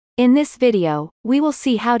In this video, we will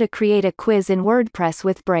see how to create a quiz in WordPress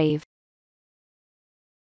with Brave.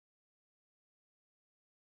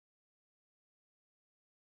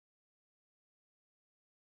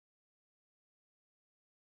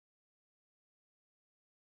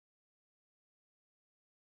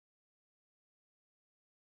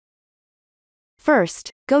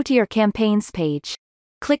 First, go to your campaigns page.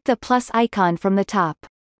 Click the plus icon from the top.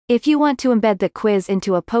 If you want to embed the quiz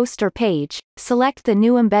into a post or page, select the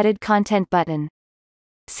New Embedded Content button.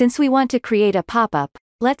 Since we want to create a pop-up,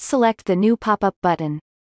 let's select the New Pop-up button.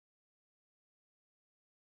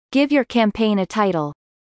 Give your campaign a title.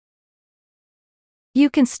 You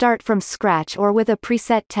can start from scratch or with a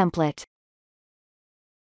preset template.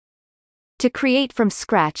 To create from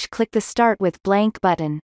scratch, click the Start with Blank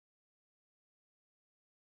button.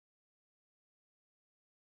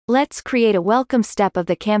 Let's create a welcome step of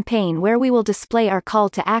the campaign where we will display our call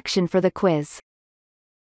to action for the quiz.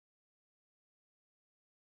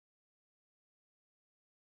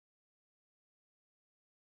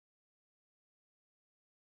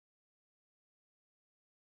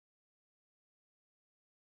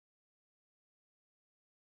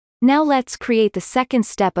 Now let's create the second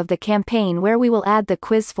step of the campaign where we will add the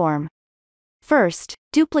quiz form. First,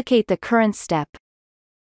 duplicate the current step.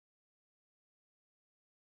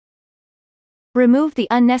 Remove the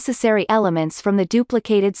unnecessary elements from the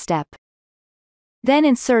duplicated step. Then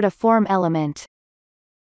insert a form element.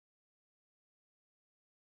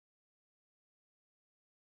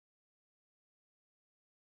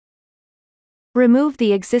 Remove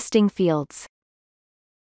the existing fields.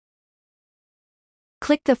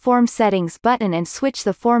 Click the Form Settings button and switch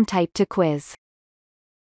the form type to quiz.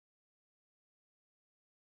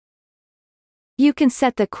 You can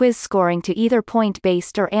set the quiz scoring to either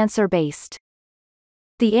point-based or answer-based.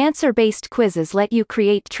 The answer-based quizzes let you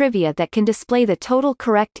create trivia that can display the total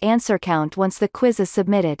correct answer count once the quiz is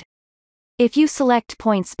submitted. If you select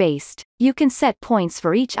points-based, you can set points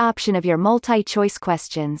for each option of your multi-choice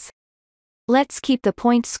questions. Let's keep the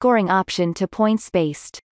point scoring option to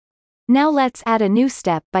points-based. Now let's add a new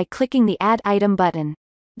step by clicking the Add Item button.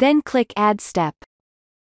 Then click Add Step.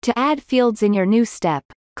 To add fields in your new step,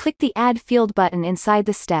 click the Add Field button inside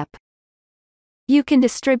the step. You can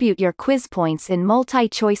distribute your quiz points in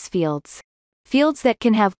multi-choice fields. Fields that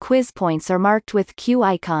can have quiz points are marked with Q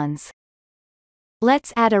icons.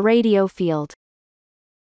 Let's add a radio field.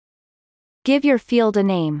 Give your field a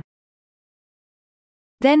name.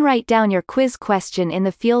 Then write down your quiz question in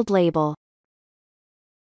the field label.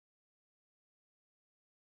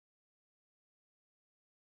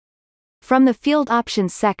 From the Field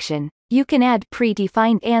Options section, you can add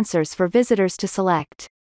pre-defined answers for visitors to select.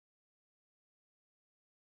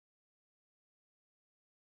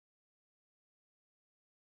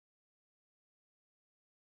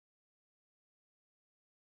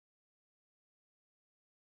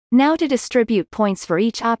 Now to distribute points for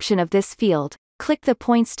each option of this field, click the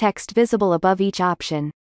points text visible above each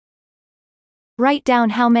option. Write down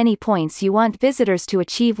how many points you want visitors to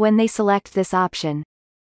achieve when they select this option.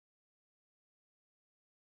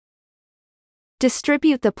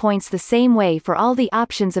 Distribute the points the same way for all the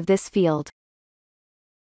options of this field.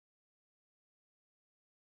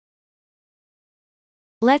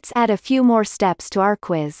 Let's add a few more steps to our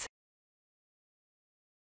quiz.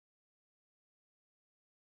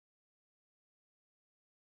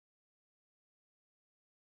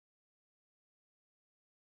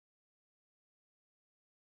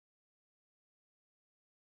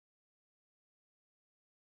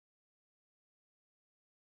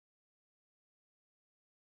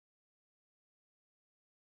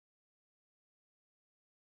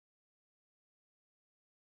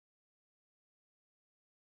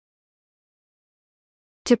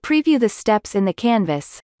 To preview the steps in the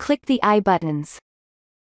canvas, click the I buttons.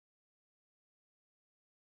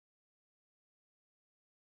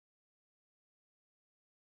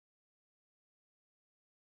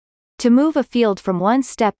 To move a field from one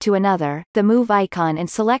step to another, the Move icon and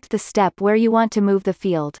select the step where you want to move the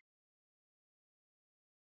field.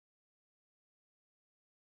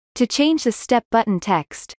 To change the step button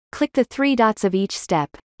text, click the three dots of each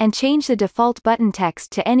step, and change the default button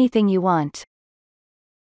text to anything you want.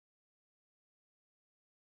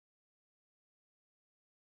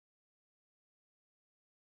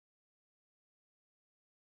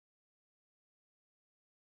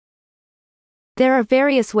 There are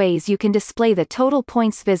various ways you can display the total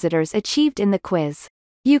points visitors achieved in the quiz.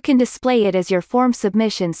 You can display it as your form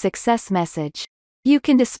submission success message. You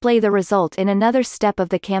can display the result in another step of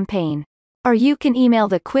the campaign. Or you can email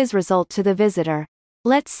the quiz result to the visitor.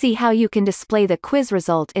 Let's see how you can display the quiz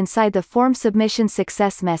result inside the form submission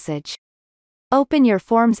success message. Open your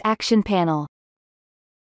Forms Action panel.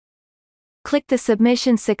 Click the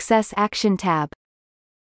Submission Success Action tab.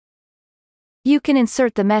 You can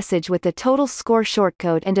insert the message with the total score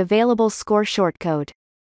shortcode and available score shortcode.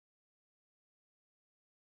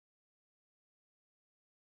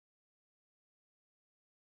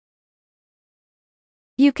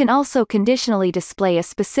 You can also conditionally display a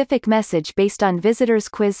specific message based on visitors'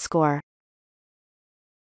 quiz score.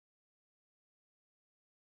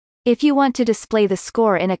 If you want to display the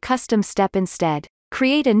score in a custom step instead,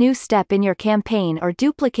 create a new step in your campaign or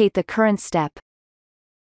duplicate the current step.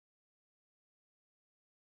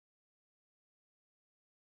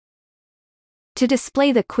 To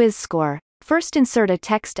display the quiz score, first insert a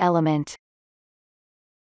text element.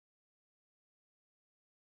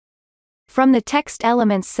 From the Text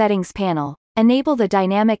Elements Settings panel, enable the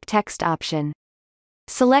Dynamic Text option.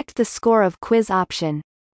 Select the Score of Quiz option.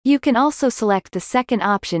 You can also select the second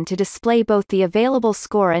option to display both the available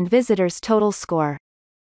score and visitor's total score.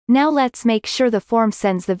 Now let's make sure the form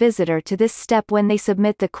sends the visitor to this step when they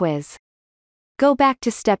submit the quiz. Go back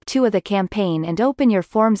to step 2 of the campaign and open your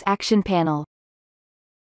Forms Action panel.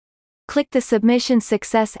 Click the Submission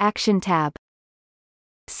Success Action tab.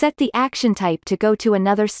 Set the action type to go to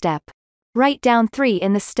another step. Write down 3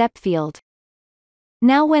 in the step field.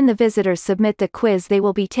 Now when the visitors submit the quiz, they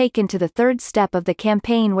will be taken to the third step of the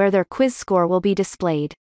campaign where their quiz score will be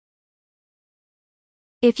displayed.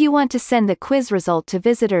 If you want to send the quiz result to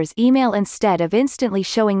visitors' email instead of instantly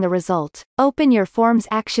showing the result, open your Forms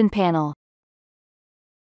Action panel.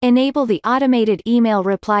 Enable the Automated Email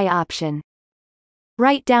Reply option.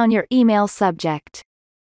 Write down your email subject.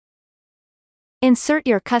 Insert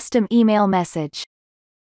your custom email message.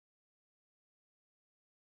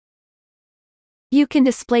 You can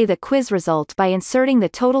display the quiz result by inserting the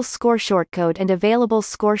total score shortcode and available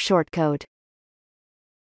score shortcode.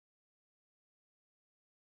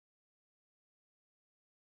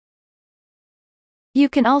 You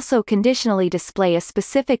can also conditionally display a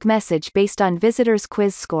specific message based on visitors'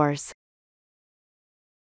 quiz scores.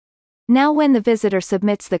 Now when the visitor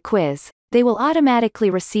submits the quiz, they will automatically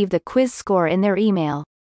receive the quiz score in their email.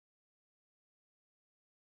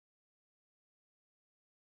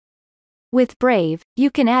 With Brave, you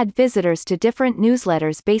can add visitors to different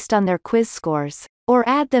newsletters based on their quiz scores, or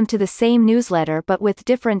add them to the same newsletter but with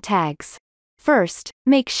different tags. First,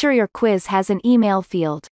 make sure your quiz has an email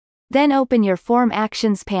field. Then open your Form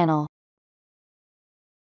Actions panel.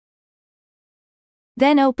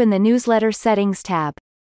 Then open the Newsletter Settings tab.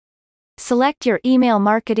 Select your email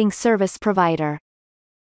marketing service provider.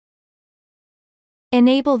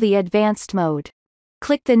 Enable the Advanced mode.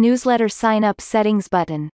 Click the Newsletter Sign Up Settings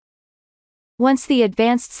button. Once the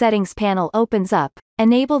Advanced Settings panel opens up,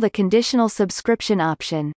 enable the Conditional Subscription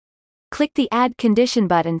option. Click the Add Condition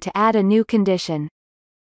button to add a new condition.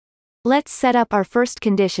 Let's set up our first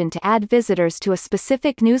condition to add visitors to a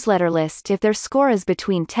specific newsletter list if their score is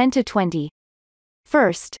between 10 to 20.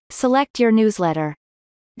 First, select your newsletter.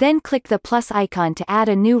 Then click the plus icon to add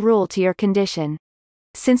a new rule to your condition.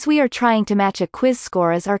 Since we are trying to match a quiz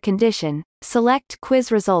score as our condition, select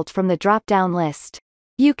Quiz Result from the drop-down list.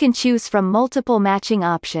 You can choose from multiple matching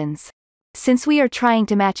options. Since we are trying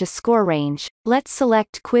to match a score range, let's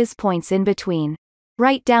select quiz points in between.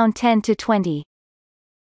 Write down 10 to 20.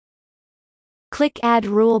 Click Add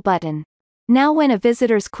Rule button. Now when a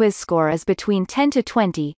visitor's quiz score is between 10 to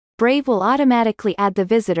 20, Brave will automatically add the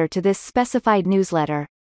visitor to this specified newsletter.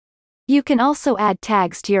 You can also add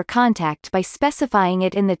tags to your contact by specifying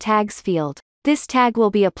it in the Tags field. This tag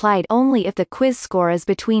will be applied only if the quiz score is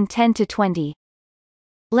between 10 to 20.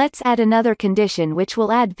 Let's add another condition which will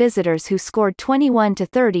add visitors who scored 21 to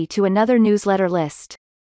 30 to another newsletter list.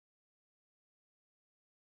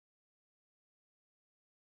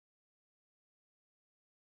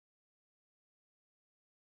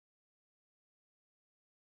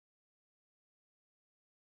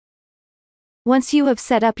 Once you have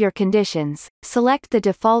set up your conditions, select the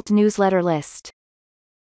default newsletter list.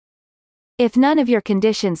 If none of your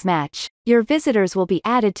conditions match, your visitors will be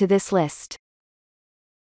added to this list.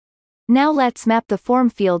 Now let's map the form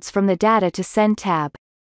fields from the Data to Send tab.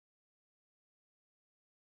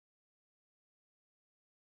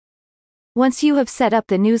 Once you have set up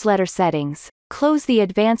the newsletter settings, close the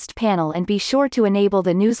Advanced panel and be sure to enable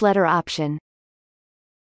the Newsletter option.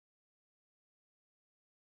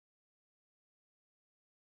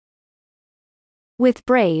 With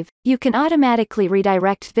Brave, you can automatically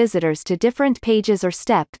redirect visitors to different pages or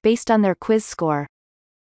step based on their quiz score.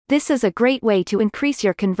 This is a great way to increase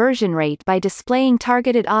your conversion rate by displaying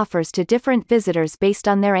targeted offers to different visitors based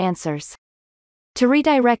on their answers. To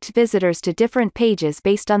redirect visitors to different pages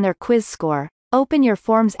based on their quiz score, open your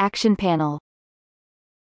Forms Action panel.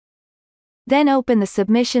 Then open the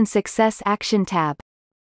Submission Success Action tab.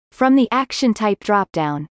 From the Action Type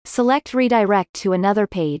dropdown, select Redirect to another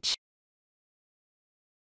page.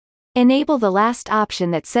 Enable the last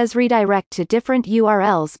option that says Redirect to different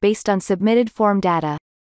URLs based on submitted form data.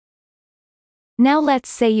 Now let's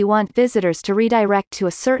say you want visitors to redirect to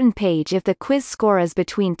a certain page if the quiz score is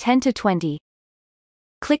between 10 to 20.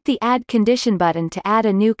 Click the Add Condition button to add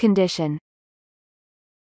a new condition.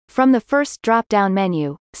 From the first drop-down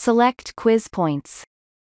menu, select Quiz Points.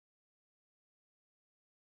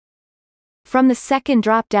 From the second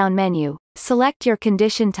drop-down menu, select your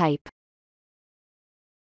condition type.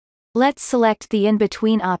 Let's select the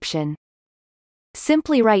in-between option.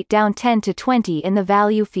 Simply write down 10 to 20 in the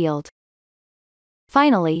value field.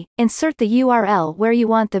 Finally, insert the URL where you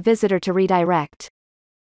want the visitor to redirect.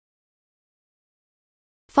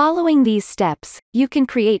 Following these steps, you can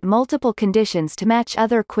create multiple conditions to match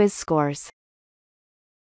other quiz scores.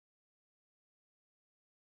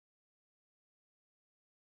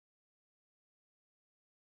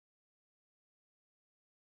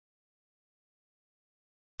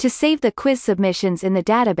 To save the quiz submissions in the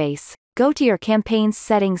database, go to your campaign's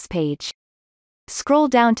settings page. Scroll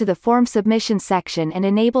down to the Form Submission section and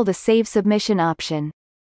enable the Save Submission option.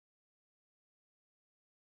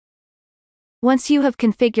 Once you have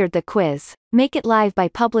configured the quiz, make it live by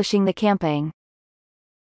publishing the campaign.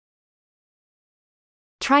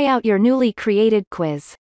 Try out your newly created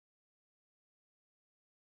quiz.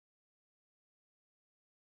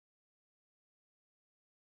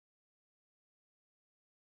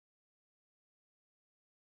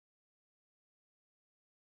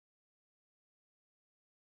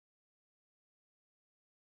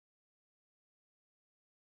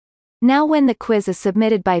 Now when the quiz is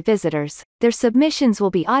submitted by visitors, their submissions will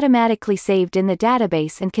be automatically saved in the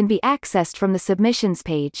database and can be accessed from the Submissions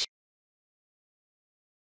page.